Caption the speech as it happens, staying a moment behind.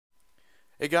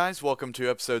Hey guys, welcome to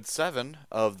episode 7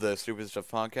 of the Stupid Stuff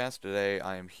podcast. Today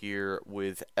I am here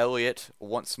with Elliot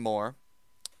once more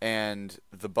and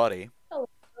the buddy. Hello.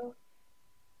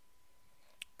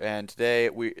 And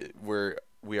today we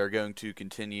are going to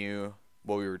continue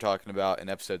what we were talking about in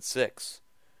episode 6.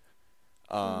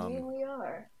 Indeed Um we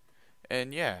are.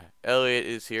 and yeah, Elliot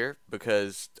is here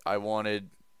because I wanted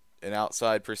an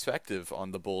outside perspective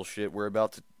on the bullshit we're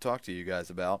about to talk to you guys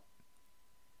about.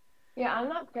 Yeah, I'm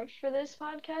not prepped for this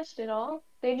podcast at all.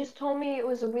 They just told me it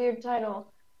was a weird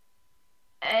title,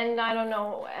 and I don't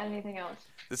know anything else.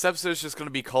 This episode is just going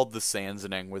to be called The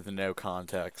Sansoning with no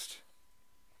context.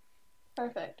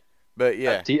 Perfect. But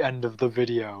yeah. At the end of the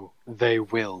video, they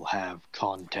will have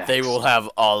context. They will have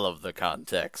all of the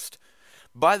context.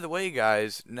 By the way,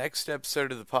 guys, next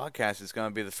episode of the podcast is going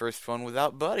to be the first one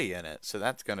without Buddy in it, so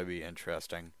that's going to be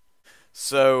interesting.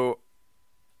 So,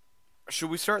 should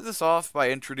we start this off by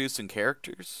introducing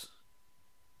characters?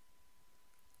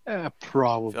 I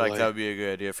Probably. feel like that would be a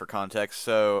good idea for context.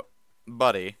 So,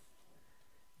 Buddy,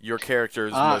 your character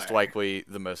is most likely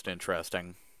the most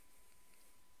interesting.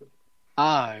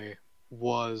 I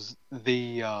was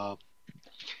the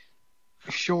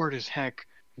short as heck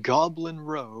goblin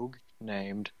rogue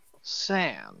named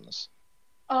Sans,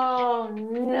 Oh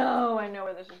no, I know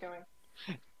where this is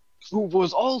going. who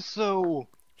was also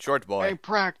Short a boy.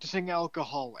 practicing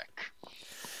alcoholic,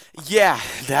 Yeah,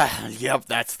 yep,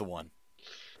 that's the one.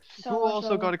 So who much also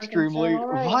so got I can extremely say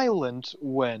already. violent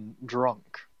when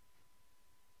drunk.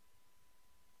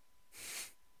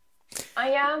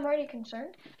 I'm already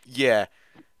concerned. Yeah.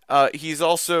 He's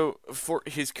also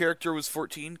his character was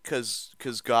 14 cuz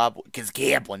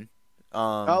Goblin.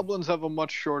 Goblins have a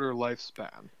much shorter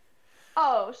lifespan.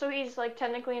 Oh, so he's like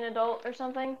technically an adult or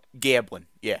something? Gablin.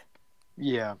 Yeah.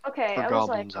 Yeah, Okay, For I was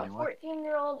like goblins, a anyway.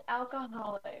 14-year-old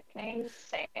alcoholic named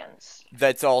Sans.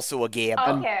 That's also a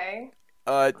Gablin. Okay.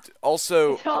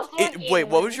 Also It's also a wait,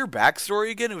 what was Gablin. your backstory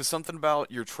again? It was something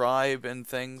about your tribe and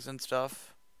things and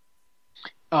stuff.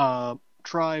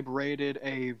 Tribe raided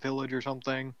a village or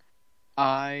something.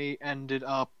 I ended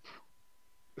up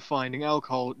finding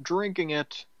alcohol, drinking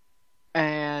it,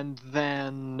 and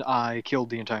then I killed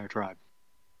the entire tribe.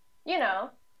 You know,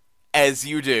 As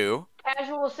you do.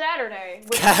 casual Saturday.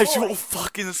 With Casual the boy.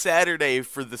 fucking Saturday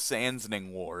for the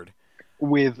Sansoning Ward.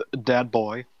 With Dad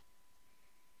Boy.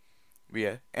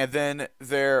 Yeah. And then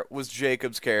there was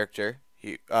Jacob's character.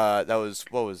 He that was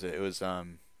what was it? It was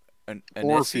Anisius or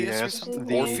Orpheus, something?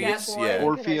 the- Orpheus, Boy. yeah. Or-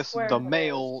 Orpheus, swear the to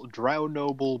male drow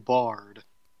noble bard.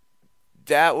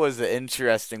 That was an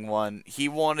interesting one. He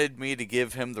wanted me to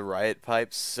give him the riot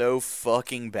pipes so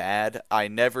fucking bad. I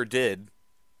never did.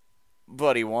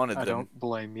 But he wanted I them. don't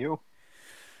blame you.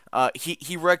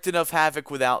 He wreaked enough havoc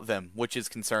without them, which is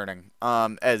concerning.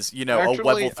 As, you know, Actually, a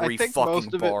level 3 I think fucking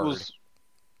most of bard. it was.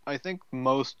 I think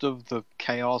most of the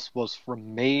chaos was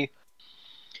from me.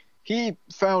 He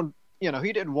found,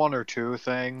 he did one or two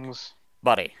things.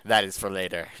 Buddy, that is for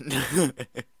later.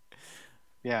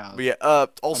 Yeah. But yeah,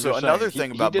 also, just another saying,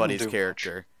 thing he about didn't Buddy's do much.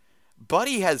 character.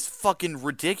 Buddy has fucking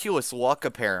ridiculous luck,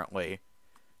 apparently.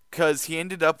 Because he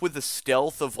ended up with a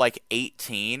stealth of, like,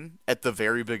 18 at the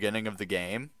very beginning of the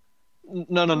game.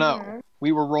 No. Mhm.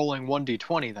 We were rolling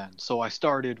 1d20 then, so I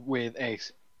started with a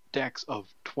dex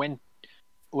of 20.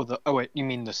 Oh wait, you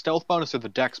mean the stealth bonus or the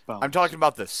dex bonus? I'm talking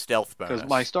about the stealth bonus. Because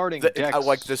my starting The- dex.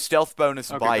 like, the stealth bonus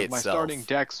Okay, by 'cause my itself. starting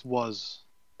dex was.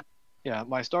 Yeah,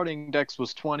 my starting dex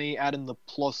was 20, add in the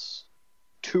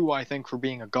 +2, I think, for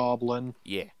being a goblin.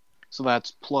 Yeah. So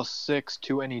that's +6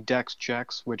 to any dex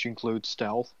checks, which includes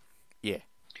stealth. Yeah.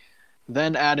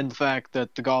 Then add in the fact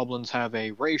that the goblins have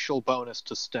a racial bonus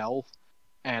to stealth,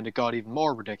 and it got even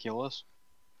more ridiculous.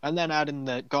 And then add in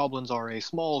that goblins are a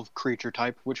small creature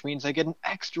type, which means they get an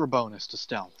extra bonus to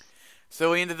stealth.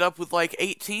 So he ended up with, like,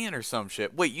 18 or some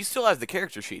shit. Wait, you still have the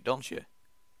character sheet, don't you?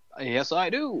 Yes,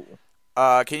 I do.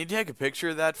 Can you take a picture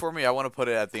of that for me? I want to put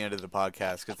it at the end of the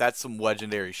podcast, because that's some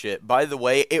legendary shit. By the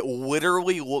way, it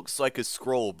literally looks like a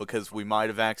scroll, because we might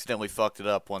have accidentally fucked it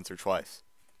up once or twice.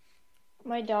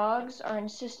 My dogs are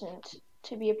insistent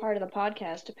to be a part of the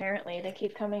podcast, apparently. They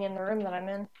keep coming in the room that I'm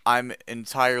in. I'm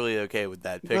entirely okay with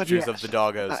that. But Pictures of yes, the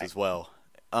doggos I- as well.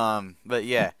 But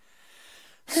yeah.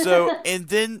 So, and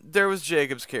then there was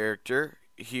Jacob's character.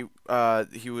 He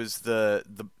was the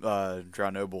Drow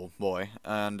Noble boy,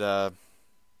 and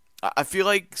I feel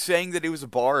like saying that he was a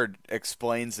bard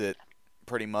explains it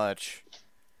pretty much.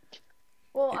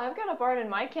 Well, I've got a bard in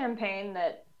my campaign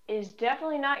that is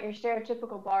definitely not your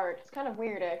stereotypical bard. It's kind of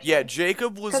weird, actually. Yeah,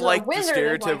 Jacob was 'Cause a like the wizard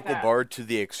is like stereotypical that. bard to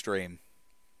the extreme.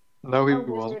 No, he A wizard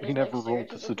wasn't. He is never like rolled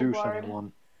to stereotypical seduce bard.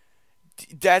 anyone.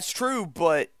 That's true,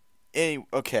 but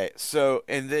Okay, so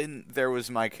and then there was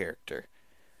my character.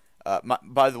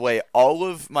 By the way, all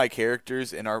of my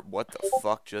characters in our what the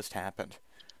fuck just happened?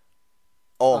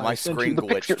 Oh, I my sent you screen the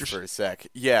glitched pictures. for a sec.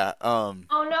 Yeah. Oh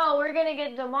no, we're gonna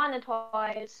get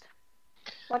demonetized.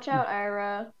 Watch out,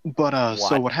 Ira. But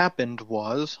so What? what happened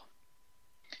was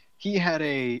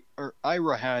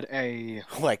Ira had a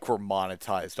Like we're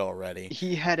monetized already.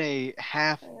 he had a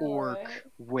half I know, orc right?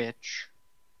 witch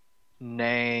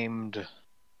named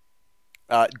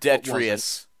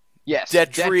Detrius. yes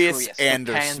Detrius the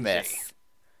Andersmith. pansy.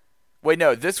 Wait,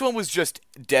 no, this one was just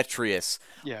Detrius.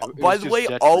 Yeah, it By was the just way,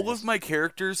 all Detrius. of my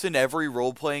characters in every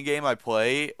role-playing game I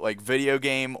play, like video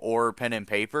game or pen and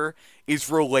paper, is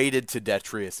related to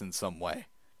Detrius in some way.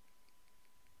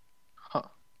 Huh.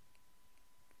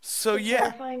 So Good yeah,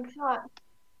 Terrifying thought.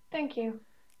 Thank you.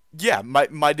 yeah,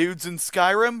 my dudes in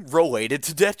Skyrim related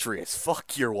to Detrius.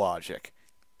 Fuck your logic.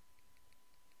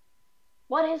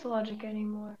 What is logic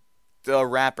anymore? The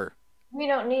rapper. We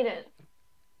don't need it.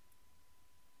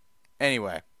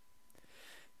 Anyway.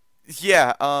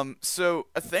 Yeah, so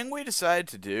a thing we decided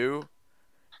to do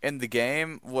in the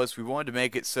game was we wanted to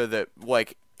make it so that,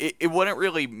 like, it wouldn't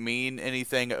really mean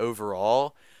anything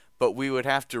overall, but we would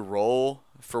have to roll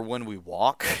for when we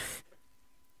walk.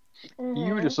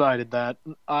 You Mhm. decided that.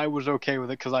 I was okay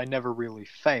with it because I never really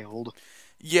failed.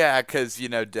 Yeah, 'cause,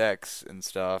 Dex and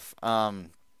stuff.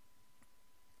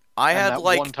 I And had, that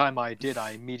like, one time I did,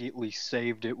 I immediately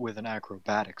saved it with an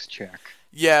acrobatics check.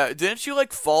 yeah, didn't you,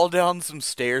 like, fall down some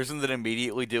stairs and then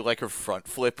immediately do, like, a front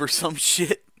flip or some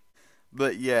shit?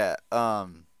 But yeah,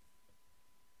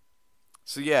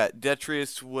 so yeah,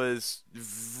 Detrius was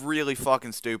really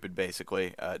fucking stupid.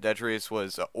 Basically, Detrius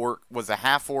was a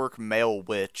half orc male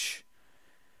witch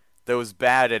that was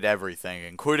bad at everything,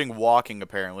 including walking.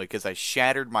 Apparently, because I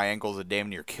shattered my ankles and damn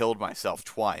near killed myself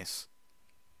twice.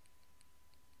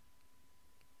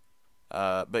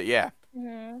 But yeah,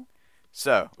 Mhm.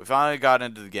 so we finally got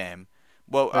into the game.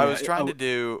 What I Yeah, was trying to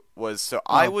do was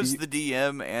I was the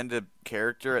DM and a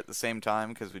character at the same time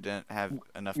because we didn't have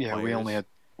enough Yeah, players.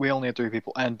 we only had 3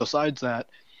 people, and besides that,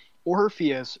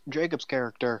 Orpheus, Jacob's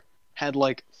character, had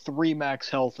like 3 max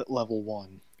health at level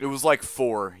 1. It was like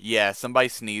 4. Yeah, somebody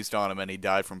sneezed on him and he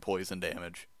died from poison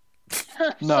damage.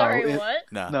 No, Sorry, it-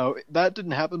 what? No, No, that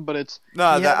didn't happen, but it's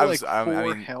no, he that had I like was. I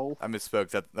 4 mean, health, I misspoke.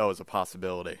 That was a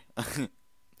possibility.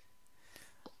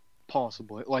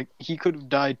 possibly. Like he could have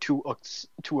died to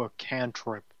a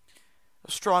cantrip.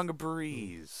 A strong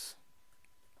breeze.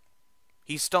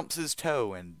 He stumps his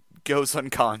toe and goes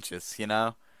unconscious.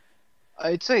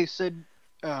 I'd say Sans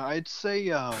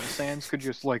could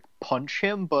just like punch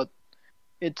him, but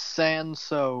it's Sans,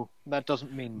 so that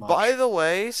doesn't mean much. By the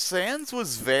way, Sans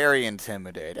was very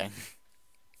intimidating.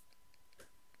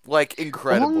 Like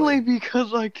incredibly. Only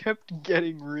because I kept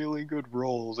getting really good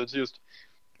rolls. It's just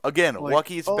Again, like,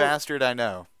 luckiest oh. bastard I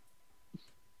know.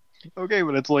 okay,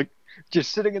 but it's like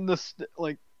just sitting in this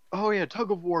like, oh yeah,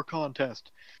 tug of war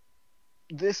contest.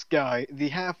 This guy, the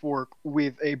half orc,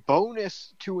 with a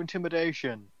bonus to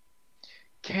intimidation,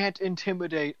 can't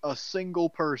intimidate a single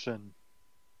person.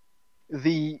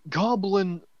 The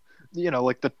goblin,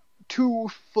 like the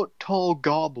 2-foot tall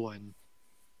goblin,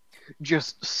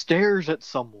 just stares at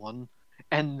someone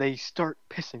and they start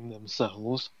pissing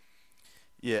themselves.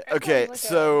 Yeah, That okay, sounds like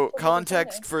so a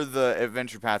context thing. for the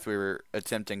adventure path we were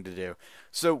attempting to do.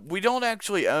 So we don't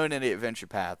actually own any adventure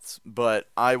paths, but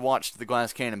I watched the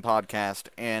Glass Cannon podcast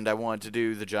and I wanted to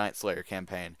do the Giant Slayer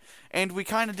campaign. And we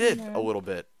kind of did a little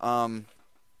bit.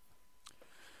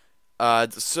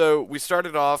 So we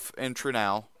started off in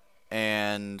Trunau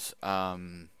and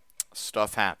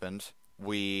stuff happened.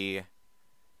 We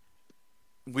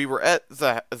were at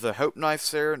the Hope Knife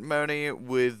ceremony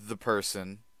with the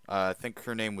person. I think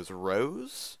her name was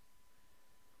Rose.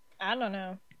 I don't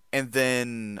know. And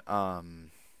then, what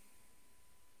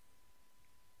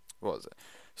was it?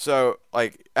 So,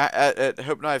 like, at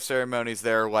Hope Knife ceremonies,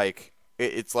 they're like,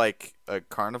 it's like a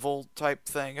carnival type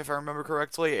thing, if I remember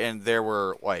correctly, and there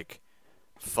were, like,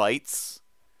 fights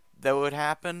that would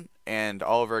happen, and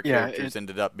all of our Yeah, characters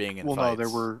ended up being in Well, fights.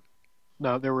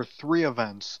 there were 3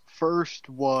 events. First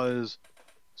was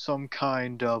some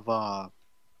kind of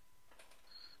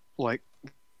like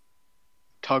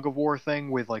tug of war thing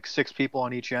with like 6 people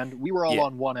on each end. We were all Yeah.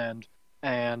 on one end,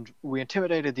 and we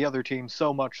intimidated the other team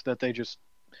so much that they just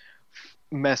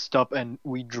messed up, and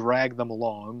we dragged them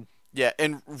along. Yeah,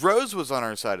 and Rose was on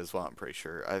our side as well, I'm pretty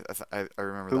sure. I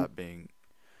remember Who? that being...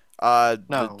 No,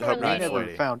 the Hope we Knife Knife never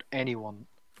lady. found anyone.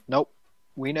 Nope,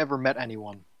 we never met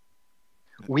anyone.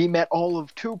 We met all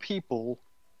of 2 people,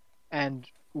 and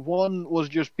One was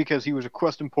just because he was a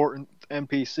quest important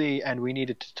NPC, and we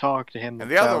needed to talk to him.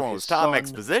 And the other about one was his Tom son.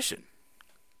 Exposition.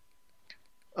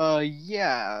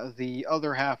 Yeah, the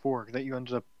other half orc that you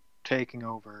ended up taking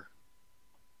over.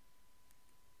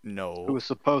 No. Who was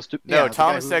supposed to? No, yeah, the guy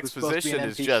Thomas who was supposed to be an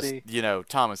Exposition is NPC. just,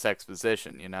 Thomas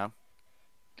Exposition,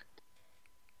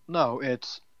 No,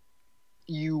 it's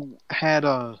you had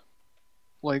a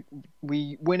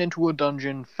we went into a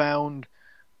dungeon, found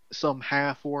some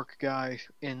half orc guy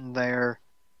in there.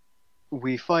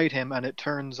 We fight him, and it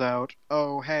turns out,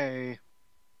 oh hey,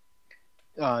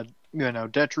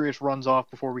 Detrius runs off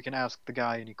before we can ask the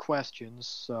guy any questions.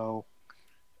 So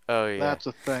Oh, yeah. that's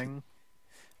a thing.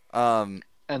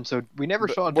 And so we never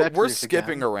saw we're Detrius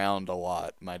skipping again. around a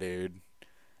lot, my dude.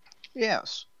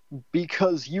 Yes,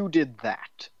 because you did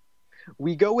that.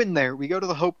 We go in there, we go to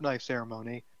the Hope Knife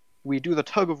ceremony, we do the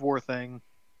tug of war thing,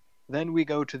 then we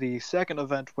go to the second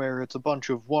event where it's a bunch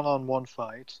of one-on-one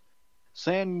fights.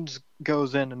 Sans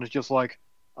goes in and is just like,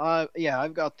 yeah,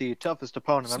 I've got the toughest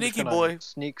opponent. I'm just Sneaky gonna boy.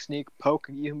 sneak, poke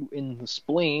you in the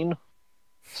spleen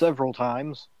several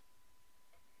times.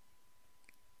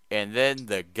 And then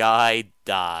the guy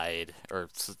died. Or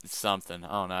something. I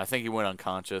don't know. I think he went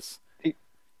unconscious.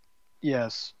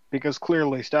 Yes, because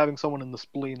clearly stabbing someone in the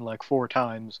spleen like 4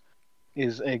 times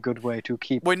is a good way to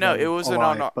keep Wait, no, them it was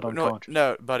alive, but unconscious.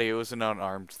 no, buddy, it was an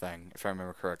unarmed thing, if I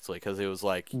remember correctly, because it was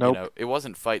like, Nope. it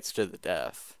wasn't fights to the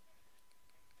death.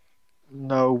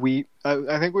 No,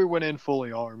 I think we went in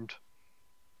fully armed.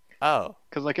 Oh,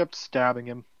 Because I kept stabbing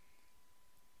him.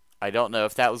 I don't know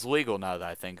if that was legal now that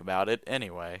I think about it.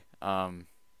 Anyway,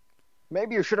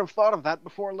 Maybe you should have thought of that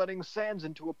before letting Sans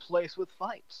into a place with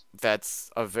fights. that's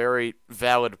a very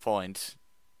valid point,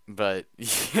 but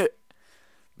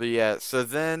but yeah. So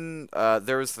then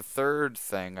there was the third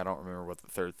thing. I don't remember what the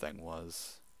third thing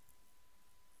was.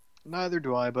 Neither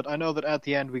do I, but I know that at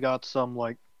the end we got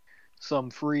some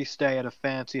free stay at a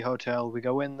fancy hotel. We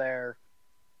go in there,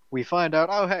 we find out,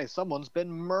 oh hey, someone's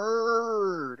been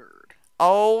murdered.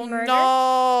 Oh Murder?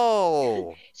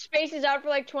 no! Spaces out for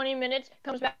like 20 minutes,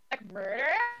 comes back, murder?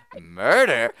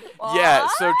 Murder? Yeah,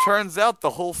 so What? turns out the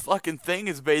whole fucking thing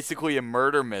is basically a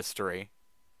murder mystery.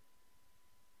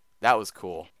 That was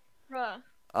cool. Bruh,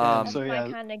 So, that's yeah,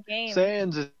 my kind of game.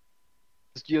 Sans is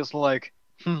just like,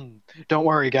 don't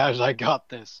worry guys, I got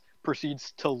this.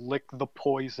 Proceeds to lick the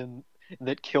poison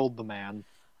that killed the man.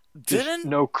 Just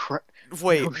Didn't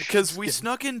wait, no because we shit.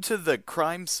 snuck into the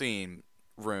crime scene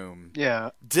room. Yeah,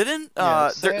 Didn't Yeah,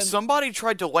 somebody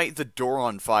tried to light the door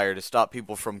on fire to stop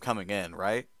people from coming in,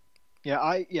 right?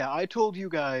 I told you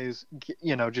guys,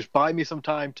 just buy me some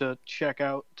time to check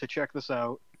this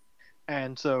out.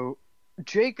 And so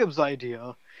Jacob's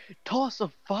idea, toss a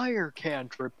fire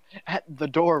cantrip at the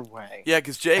doorway. Yeah,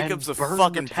 because Jacob's a and burn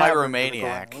fucking the tavern to the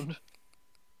pyromaniac. ground.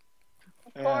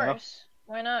 Of course.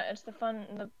 Why not? It's the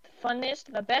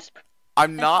funnest, the best.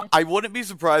 I wouldn't be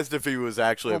surprised if he was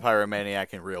actually a pyromaniac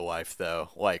in real life, though.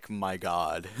 Like, my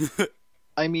god.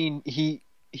 I mean, he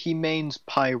mains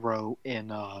pyro in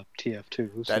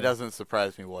TF2. So That doesn't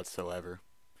surprise me whatsoever.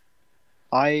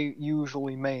 I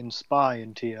usually main spy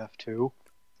in TF2.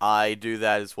 I do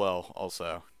that as well,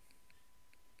 also.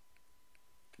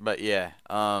 But yeah,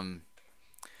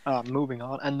 Moving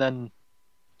on, and then,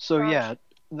 so Gosh. yeah,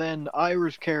 then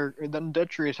then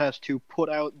Detrius has to put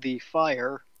out the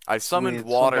fire. I summoned with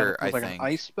water, some kind of, I like think. an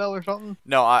ice spell or something.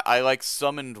 No, I like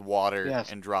summoned water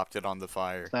Yes. and dropped it on the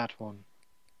fire. That one.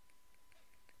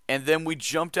 And then we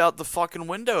jumped out the fucking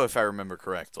window, if I remember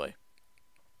correctly.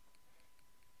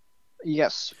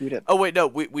 Yes, we did. Oh, wait, no,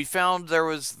 we found there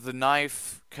was the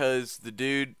knife, because the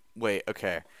dude... Wait,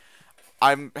 okay.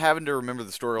 I'm having to remember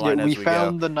the storyline Yeah, as we we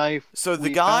found go. the knife. So the we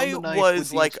guy found the knife was with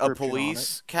the like a inscription on it.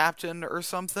 police captain or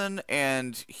something,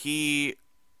 and he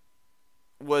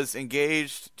was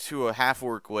engaged to a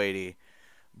half-orc lady,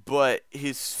 but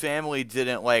his family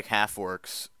didn't like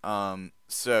half-orcs,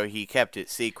 so he kept it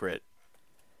secret.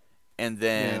 And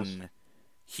then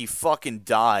he fucking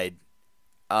died,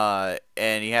 and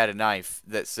he had a knife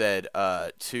that said,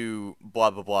 to blah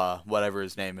blah blah, whatever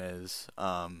his name is,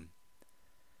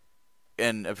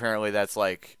 and apparently that's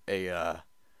like a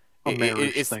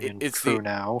marriage thing in True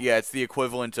Now. Yeah, it's the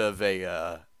equivalent of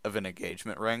an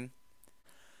engagement ring.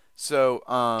 So,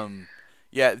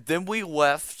 yeah, then we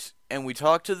left and we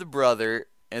talked to the brother,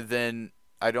 and then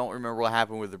I don't remember what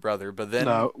happened with the brother, but then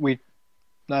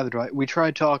Neither do I. We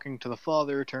tried talking to the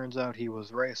father. Turns out he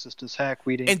was racist as heck.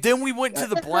 We didn't. and then we went to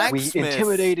the blacksmith. We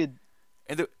intimidated.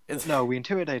 No, we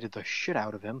intimidated the shit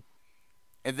out of him.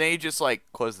 And then he just like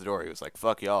closed the door. He was like,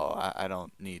 "Fuck y'all, I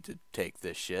don't need to take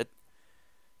this shit."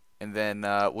 And then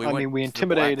we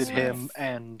intimidated to the him, blacksmith.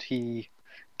 and he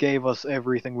gave us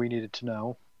everything we needed to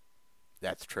know.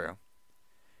 That's true.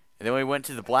 And then we went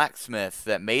to the blacksmith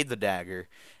that made the dagger,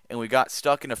 and we got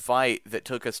stuck in a fight that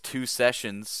took us 2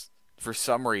 sessions for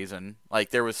some reason.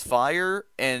 Like, there was fire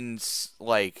and,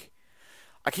 like,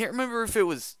 I can't remember if it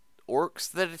was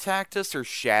orcs that attacked us or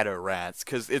shadow rats,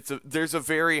 because there's a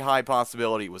very high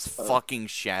possibility it was fucking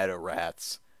shadow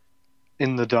rats.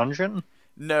 In the dungeon?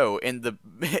 No, in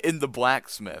the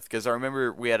blacksmith, because I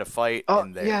remember we had a fight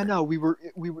in there. Yeah, no, we were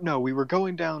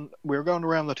going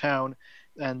around the town,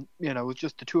 and it was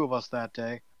just the 2 of us that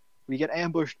day. We get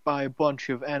ambushed by a bunch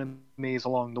of enemies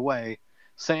along the way.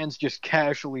 Sans just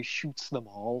casually shoots them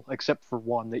all, except for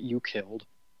one that you killed.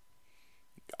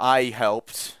 I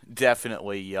helped,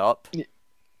 definitely, yup.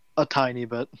 A tiny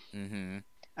bit. Mm-hmm.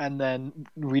 And then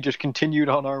we just continued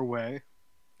on our way.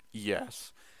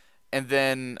 Yes. And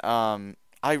then,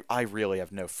 I really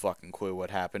have no fucking clue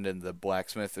what happened in the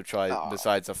blacksmith,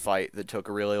 besides a fight that took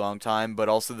a really long time, but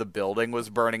also the building was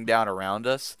burning down around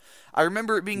us. I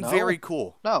remember it being very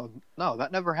cool. No,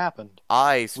 that never happened.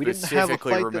 I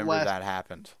specifically remember that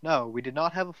happened. No, we did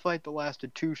not have a fight that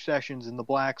lasted 2 sessions in the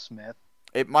blacksmith.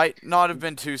 It might not have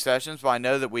been 2 sessions, but I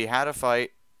know that we had a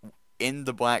fight in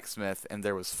the blacksmith and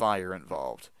there was fire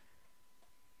involved.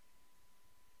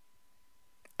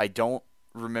 I don't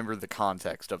remember the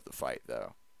context of the fight,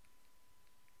 though.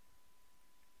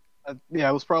 Yeah,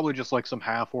 it was probably just like some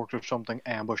half-orcs or something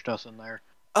ambushed us in there.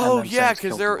 Oh, yeah,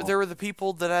 because there were the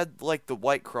people that had, like, the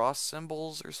white cross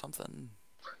symbols or something.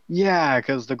 Yeah,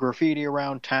 because the graffiti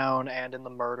around town and in the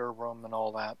murder room and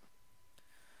all that.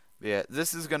 Yeah,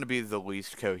 this is going to be the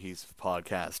least cohesive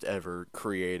podcast ever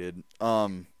created.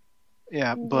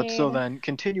 Yeah, but so then,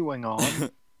 continuing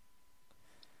on,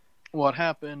 what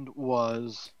happened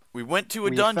was... We went to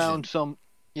a dungeon.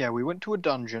 We went to a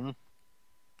dungeon,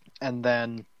 and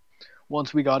then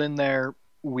once we got in there,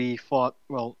 we fought,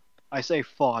 well, I say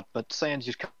fought, but Sans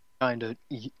just kind of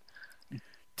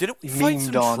Didn't we fight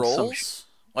some trolls?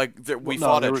 We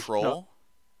fought a troll? No,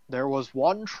 there was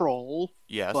one troll,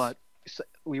 yes, but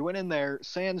we went in there,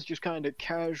 Sans just kind of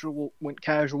went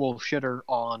casual shitter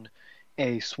on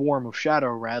a swarm of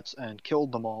shadow rats and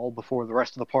killed them all before the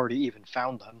rest of the party even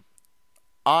found them.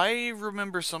 I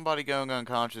remember somebody going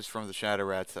unconscious from the shadow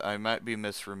rats. I might be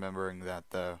misremembering that,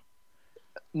 though.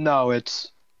 No,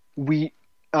 we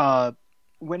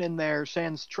went in there,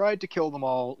 Sans tried to kill them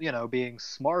all, being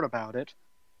smart about it.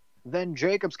 Then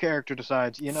Jacob's character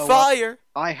decides, Fire!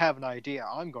 What? I have an idea.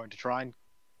 I'm going to try and...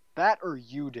 That or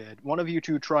you did. One of you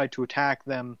 2 tried to attack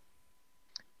them,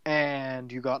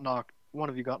 and one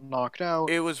of you got knocked out.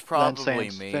 It was probably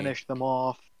then Sans me. Finished them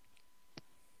off.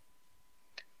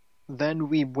 Then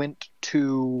we went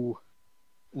further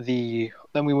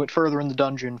in the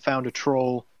dungeon, found a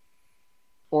troll.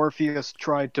 Orpheus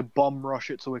tried to bum rush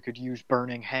it so it could use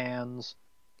burning hands.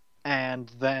 And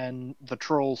then the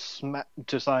troll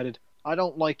decided, I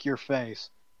don't like your face,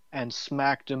 and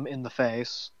smacked him in the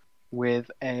face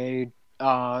with a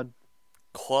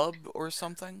club or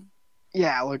something?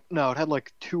 Yeah, it had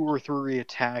 2 or 3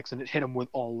 attacks, and it hit him with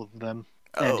all of them.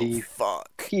 And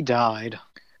fuck. He died.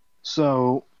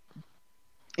 So,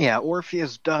 yeah,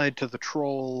 Orpheus died to the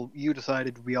troll. You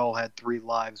decided we all had 3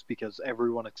 lives because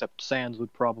everyone except Sans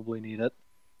would probably need it.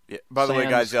 Yeah. By the way,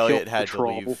 guys, Elliot had to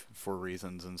leave for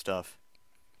reasons and stuff.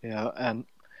 Yeah, and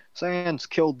Sans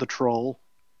killed the troll,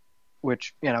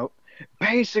 which,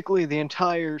 basically the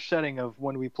entire setting of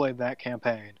when we played that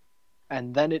campaign.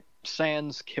 And then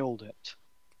Sans killed it.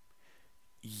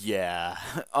 Yeah.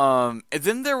 And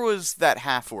then there was that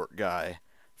half-orc guy.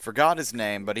 Forgot his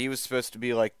name, but he was supposed to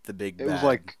be like the big bad. It was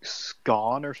like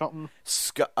Skan or something?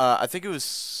 I think it was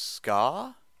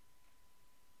Ska?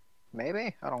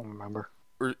 Maybe? I don't remember.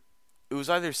 Or it was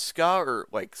either Ska or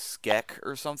like Skek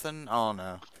or something. I don't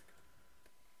know.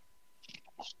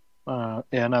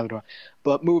 Yeah, neither do I.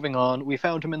 But moving on, we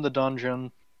found him in the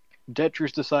dungeon.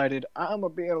 Detrius decided, I'm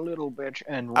gonna be a little bitch,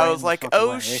 and I was like,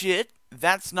 oh away. shit,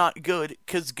 that's not good,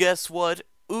 because guess what?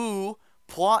 Ooh,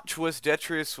 plot twist,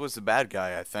 Detrius was the bad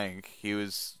guy, I think. He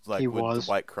was, the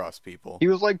White Cross people. He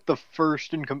was, the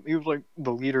first in he was,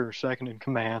 the leader or second in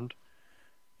command.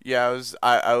 Yeah, I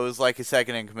was, a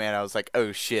second in command. I was like,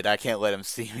 oh shit, I can't let him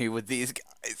see me with these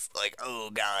guys. Like, oh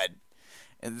god.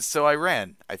 And so I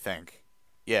ran, I think.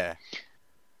 Yeah.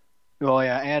 Well,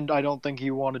 yeah, and I don't think he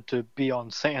wanted to be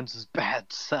on Sans'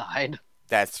 bad side.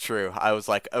 That's true. I was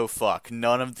like, oh fuck,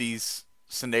 none of these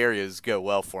scenarios go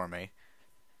well for me.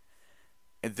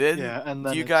 And then,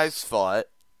 you guys fought,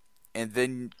 and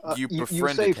then you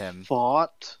befriended him.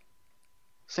 Fought.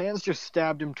 Sans just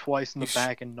stabbed him twice in the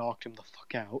back and knocked him the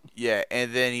fuck out. Yeah,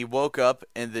 and then he woke up,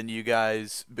 and then you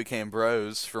guys became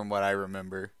bros, from what I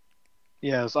remember.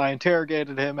 Yes, I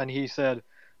interrogated him, and he said,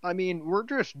 I mean, we're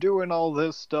just doing all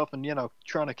this stuff and,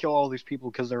 trying to kill all these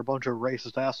people because they're a bunch of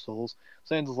racist assholes.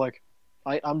 Sans is like,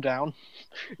 I'm down.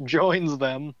 Joins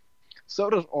them. So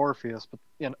does Orpheus, but,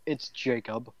 it's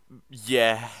Jacob.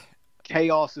 Yeah.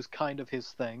 Chaos is kind of his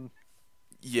thing.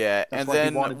 Yeah, That's and why he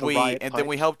then wanted the we riot and then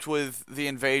we pipes. helped with the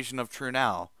invasion of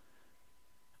Trunau.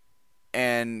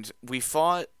 And we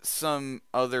fought some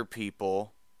other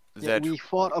people Yeah,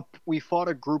 that we fought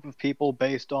a group of people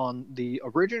based on the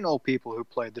original people who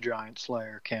played the Giant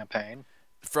Slayer campaign.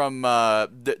 from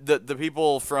the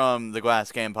people from the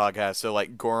Glass Game podcast, so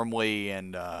like Gormley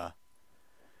and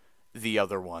the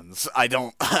other ones.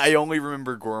 I only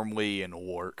remember Gormley and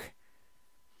Wark.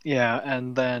 Yeah,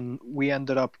 and then we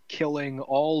ended up killing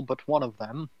all but one of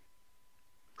them,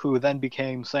 who then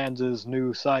became Sans's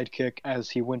new sidekick as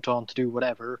he went on to do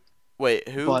whatever. Wait,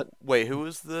 who But- who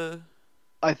was the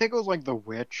I think it was like the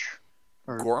witch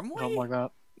or Gormley? something like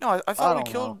that. No, I thought we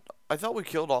don't killed know. I thought we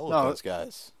killed all of No. those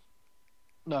guys.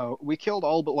 No, we killed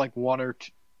all but like one or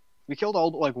two. We killed all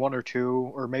but like one or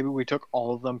two, or maybe we took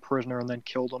all of them prisoner and then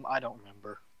killed them. I don't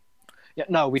remember. Yeah,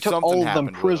 no, we took Something all of them happened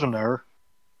with 'em. prisoner.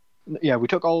 Yeah, we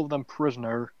took all of them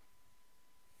prisoner.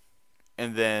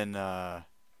 And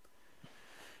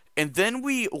then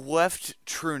we left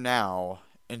Trunau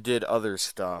and did other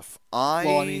stuff. Well,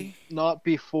 I mean, not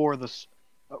before this.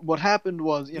 What happened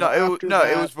was, No, after it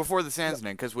that, was before the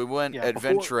Sandsning, because we went Yeah, before-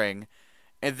 adventuring,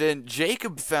 and then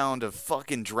Jacob found a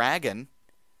fucking dragon.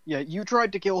 Yeah, you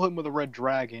tried to kill him with a red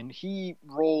dragon. He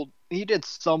did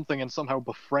something and somehow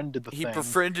befriended the He thing.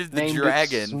 befriended the named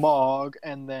dragon, it Smog,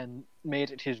 and then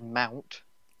made it his mount.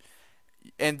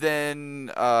 and then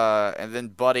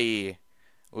Buddy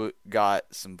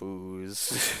got some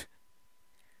booze.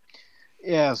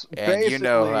 Yes, And you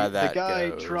know basically, how that the guy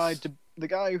goes. the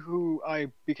guy who I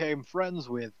became friends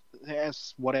with,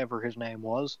 whatever his name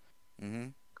was, hmm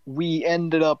he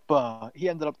ended up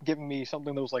giving me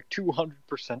something that was like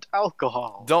 200%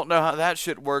 alcohol. Don't know how that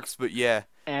shit works, but yeah.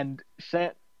 And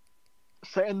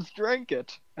Sans drank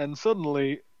it, and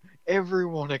suddenly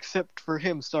everyone except for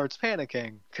him starts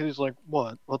panicking because he's like,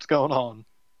 what's going on?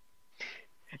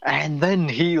 And then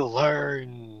he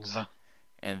learns.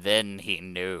 And then he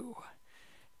knew.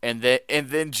 And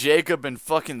then Jacob and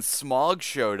fucking Smog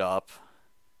showed up,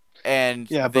 and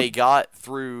Yeah, but- they got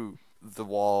through the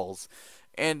walls.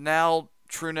 And now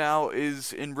Trunau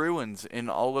is in ruins in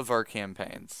all of our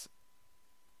campaigns.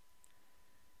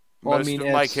 Well, I Most mean, of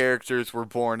my it's- characters were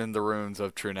born in the ruins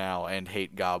of Trunau and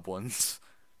hate goblins.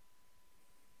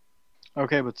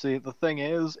 Okay, but see, the thing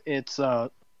is, it's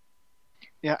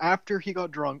after he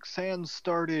got drunk, Sans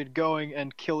started going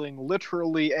and killing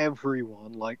literally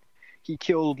everyone. Like, he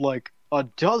killed like a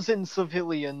dozen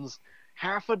civilians,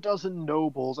 half a dozen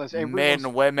nobles, as everyone's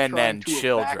Men, women, trying and to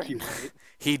children. evacuate.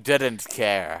 He didn't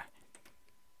care.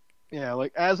 Yeah,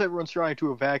 like as everyone's trying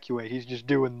to evacuate, he's just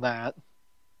doing that.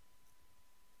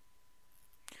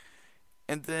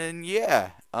 And then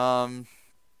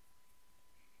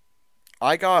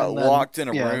I got And then- locked in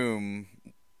a yeah. room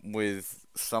with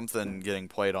something getting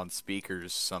played on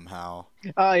speakers somehow.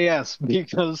 Ah, yes,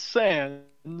 because Sans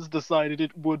decided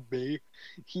it would be.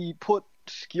 He put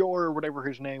Skjor, or whatever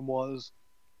his name was,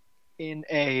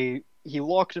 he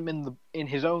locked him in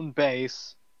his own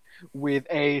base with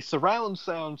a surround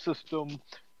sound system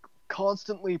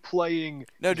constantly playing.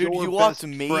 No, dude, Your you locked Best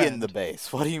me Friend. in the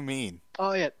base. What do you mean?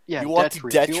 Oh yeah, you locked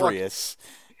Detrius. Detrius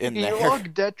in He there.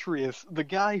 locked Detrius, the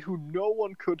guy who no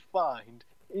one could find,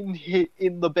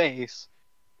 in the base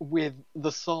with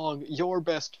the song "Your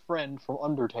Best Friend" from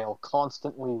Undertale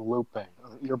constantly looping.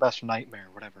 Your best nightmare,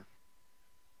 whatever.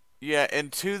 Yeah,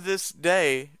 and to this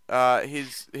day,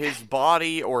 his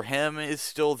body or him is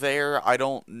still there. I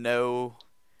don't know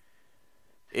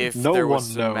if No there was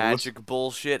one some knows. magic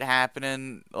bullshit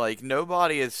happening. Like,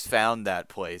 nobody has found that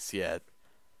place yet.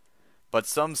 But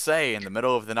some say in the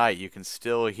middle of the night you can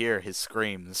still hear his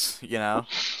screams, you know?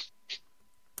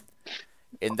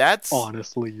 And that's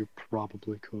Honestly, you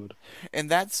probably could.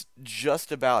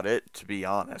 just about it, to be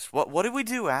honest. What did we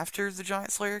do after the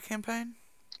Giant Slayer campaign?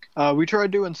 We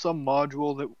tried doing some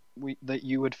module that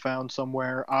you had found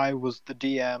somewhere. I was the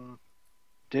DM.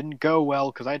 Didn't go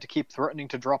well because I had to keep threatening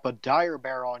to drop a dire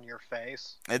bear on your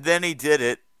face. And then he did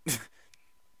it.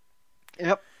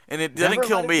 Yep. And it Never didn't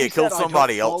kill let it me, be it killed said I don't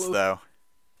somebody else, follow- though.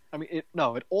 I mean, it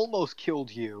almost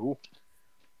killed you.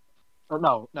 Or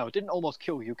no, it didn't almost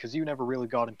kill you because you never really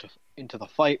got into the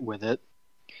fight with it.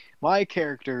 My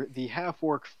character, the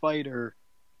half-orc fighter,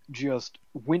 just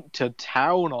went to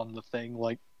town on the thing.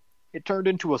 Like, it turned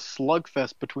into a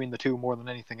slugfest between the two more than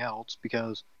anything else,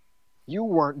 because you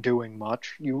weren't doing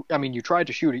much. You tried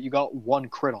to shoot it, you got one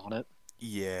crit on it,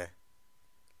 Yeah.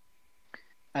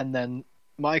 and then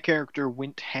my character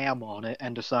went ham on it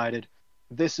and decided,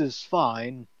 this is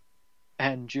fine,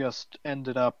 and just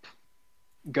ended up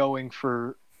going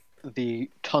for the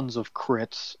tons of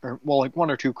crits, or, well, like 1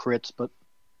 or 2 crits, but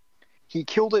he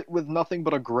killed it with nothing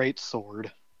but a great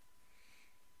sword.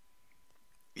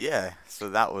 Yeah, so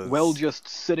that was... Well, just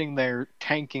sitting there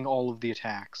tanking all of the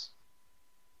attacks.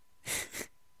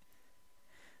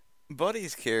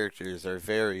 Buddy's characters are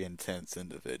very intense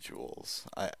individuals.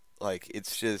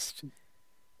 It's just...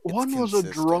 One was a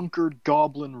consistent. drunkard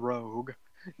goblin rogue.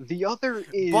 The other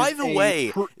is By the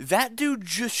way, that dude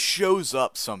just shows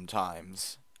up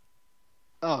sometimes.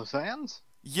 Oh, Sans?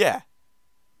 Yeah.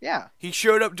 Yeah. He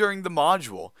showed up during the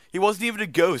module. He wasn't even a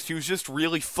ghost, he was just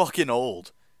really fucking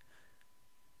old.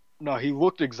 No, he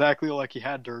looked exactly like he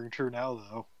had during True Now,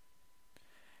 though.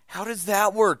 How does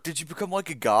that work? Did you become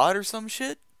like a god or some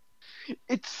shit?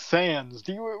 It's Sans.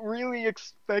 Do you really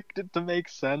expect it to make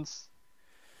sense?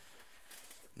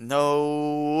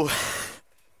 No.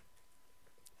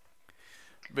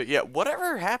 But yeah,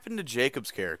 whatever happened to Jacob's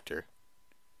character?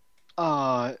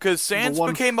 Because Sans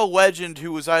became a legend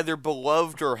who was either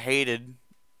beloved or hated.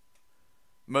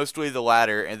 Mostly the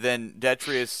latter, and then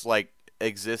Detrius,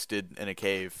 existed in a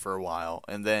cave for a while,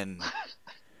 and then...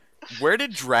 Where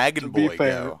did Dragon Boy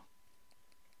go?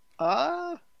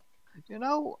 I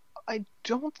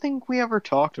don't think we ever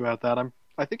talked about that.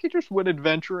 I think he just went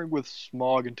adventuring with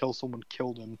Smog until someone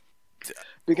killed him.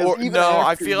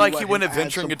 I feel like he went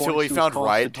adventuring until he found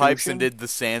riot pipes and did the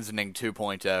Sansoning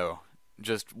 2.0,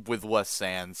 just with less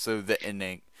Sans. So the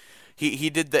inning, he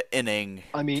did the inning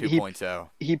 2.0.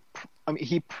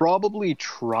 He probably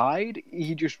tried.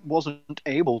 He just wasn't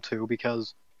able to,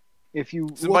 because if you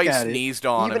somebody look at sneezed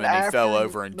on him and he fell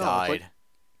over and died.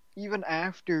 Even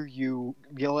after you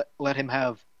let him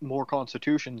have more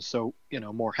constitution, so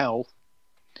more health,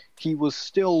 he was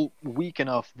still weak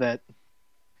enough that,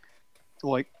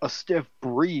 a stiff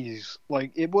breeze,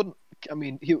 it wouldn't.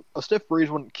 A stiff breeze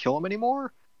wouldn't kill him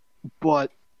anymore,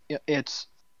 but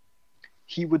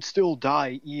he would still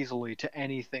die easily to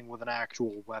anything with an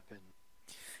actual weapon.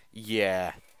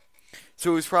 Yeah.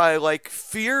 So it was probably like,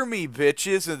 fear me,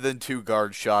 bitches, and then 2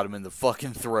 guards shot him in the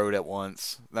fucking throat at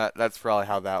once. That's probably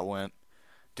how that went.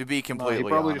 To be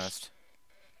completely honest.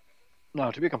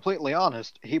 To be completely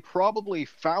honest, he probably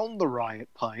found the riot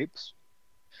pipes.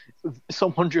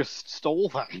 Someone just stole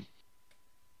them.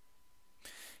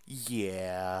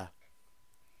 Yeah.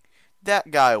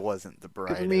 That guy wasn't the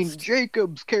brightest.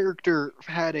 Jacob's character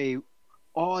had a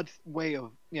odd way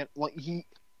of...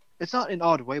 It's not an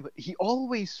odd way, but he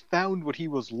always found what he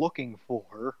was looking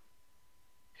for.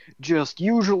 Just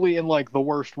usually in, the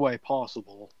worst way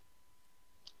possible.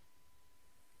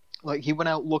 He went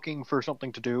out looking for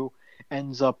something to do,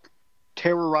 ends up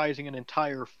terrorizing an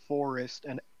entire forest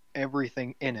and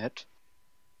everything in it,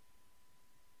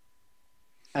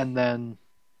 and then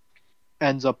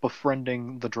ends up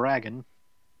befriending the dragon.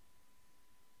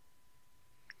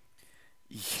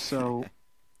 Yeah. So...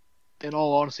 in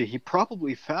all honesty, he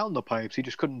probably found the pipes, he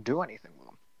just couldn't do anything with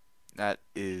them. That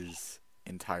is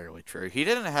entirely true. He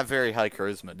didn't have very high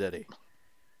charisma, did he?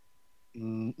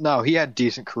 No, he had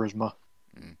decent charisma.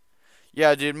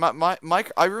 Yeah, dude,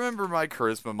 I remember my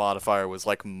charisma modifier was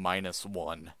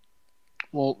 -1.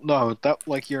 Well, no,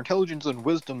 your intelligence and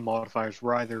wisdom modifiers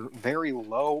were either very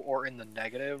low or in the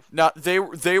negative. No, they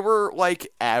were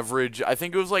average. I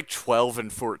think it was 12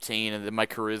 and 14, and then my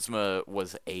charisma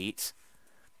was 8.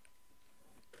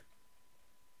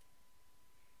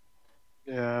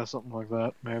 Yeah, something like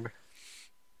that, maybe.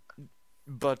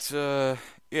 But,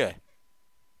 yeah.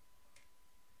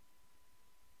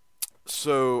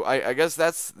 So, I guess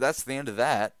that's the end of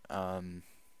that.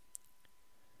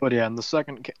 But yeah, in the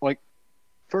second,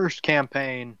 first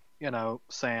campaign,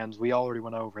 Sans, we already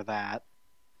went over that.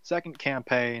 Second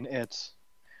campaign,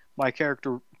 my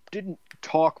character didn't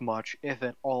talk much, if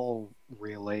at all,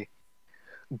 really.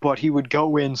 But he would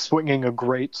go in swinging a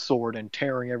great sword and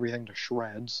tearing everything to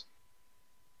shreds.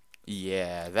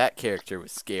 Yeah, that character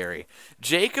was scary.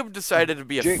 Jacob decided to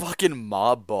be a fucking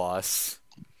mob boss.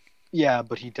 Yeah,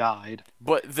 but he died.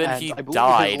 But then he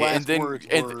died, and then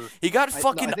he got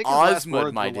fucking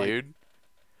Osmond, my dude.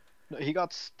 He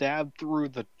got stabbed through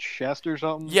the chest or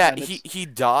something. Yeah, he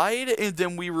died, and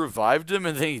then we revived him,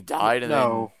 and then he died, and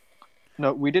No,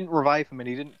 we didn't revive him, and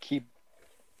he didn't keep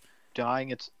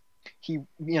dying. He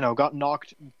got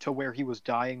knocked to where he was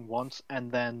dying once,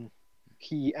 and then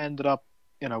he ended up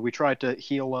we tried to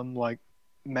heal him, like,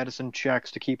 medicine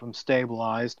checks to keep him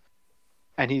stabilized,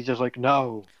 and he's just like,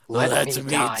 no, let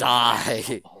me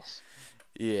die.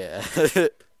 Yeah.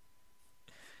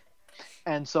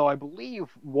 And so I believe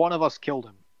one of us killed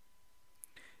him.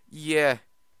 Yeah,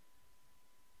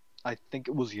 I think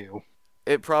it was you.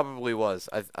 it probably was.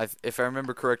 If I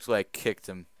remember correctly, I kicked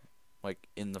him, like,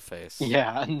 in the face.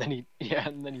 Yeah, and then he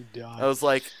died. I was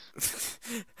like,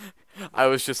 I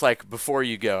was just like, before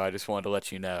you go, I just wanted to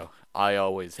let you know, I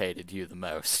always hated you the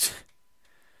most.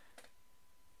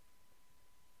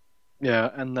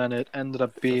 Yeah, and then it ended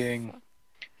up being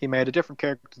he made a different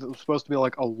character that was supposed to be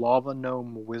like a lava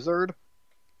gnome wizard,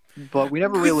 but we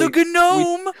never really The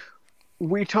gnome.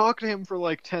 we talked to him for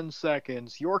like 10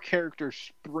 seconds. Your character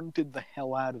sprinted the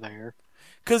hell out of there.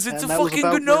 Cause it's And a that was fucking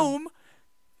about gnome.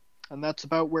 And that's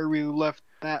about where we left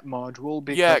that module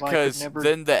because Yeah, I could cause never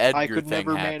then the Edgar I could thing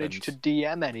never happened. manage to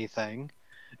DM anything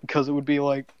because it would be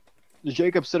like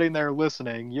Jacob sitting there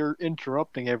listening. You're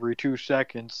interrupting every 2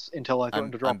 seconds until I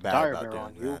threaten to drop I'm a bad dire about bear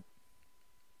on doing you. that.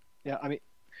 Yeah, I mean,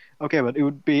 okay, but it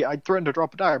would be I'd threaten to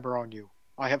drop a dire bear on you.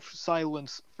 I have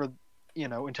silence for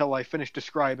until I finish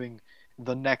describing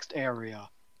the next area.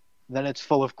 Then it's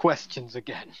full of questions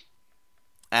again.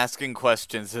 Asking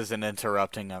questions isn't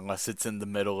interrupting unless it's in the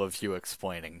middle of you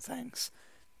explaining things.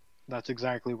 That's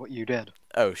exactly what you did.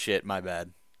 Oh shit, my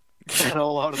bad. And a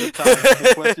lot of the time,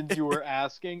 the questions you were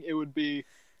asking, it would be,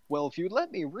 well, if you'd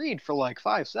let me read for like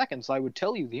 5 seconds, I would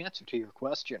tell you the answer to your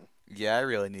question. Yeah, I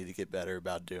really need to get better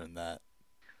about doing that.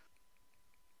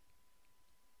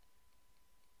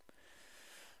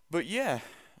 But yeah,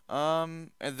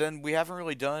 and then we haven't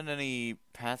really done any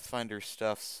Pathfinder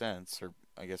stuff since, or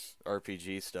I guess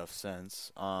RPG stuff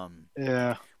since.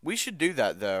 Yeah. We should do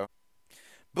that though.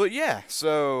 But yeah,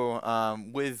 so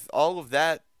with all of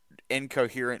that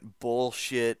incoherent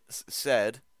bullshit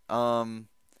said, yeah,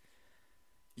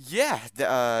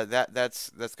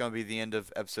 that's gonna be the end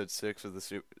of episode 6 of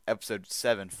the episode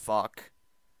 7. Fuck.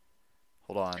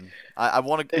 Hold on, I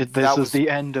want to. This is the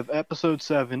end of episode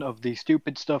 7 of the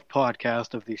Stupid Stuff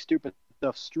podcast of the Stupid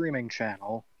Stuff streaming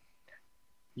channel.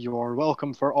 You're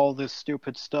welcome for all this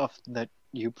stupid stuff that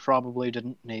you probably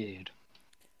didn't need.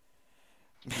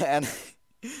 Man.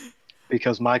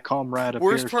 Because my comrade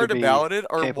appears Worst part to be about it,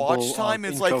 our capable watch time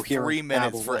of is like incoherent 3 minutes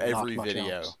babble for and not every much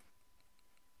video. else.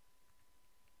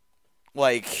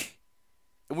 Like,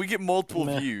 we get multiple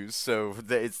Meh. views, so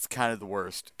it's kind of the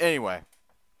worst. Anyway,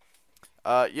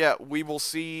 yeah, we will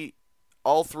see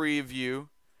all 3 of you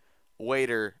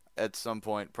later at some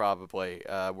point, probably.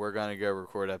 We're gonna go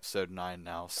record episode 9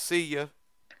 now. See ya!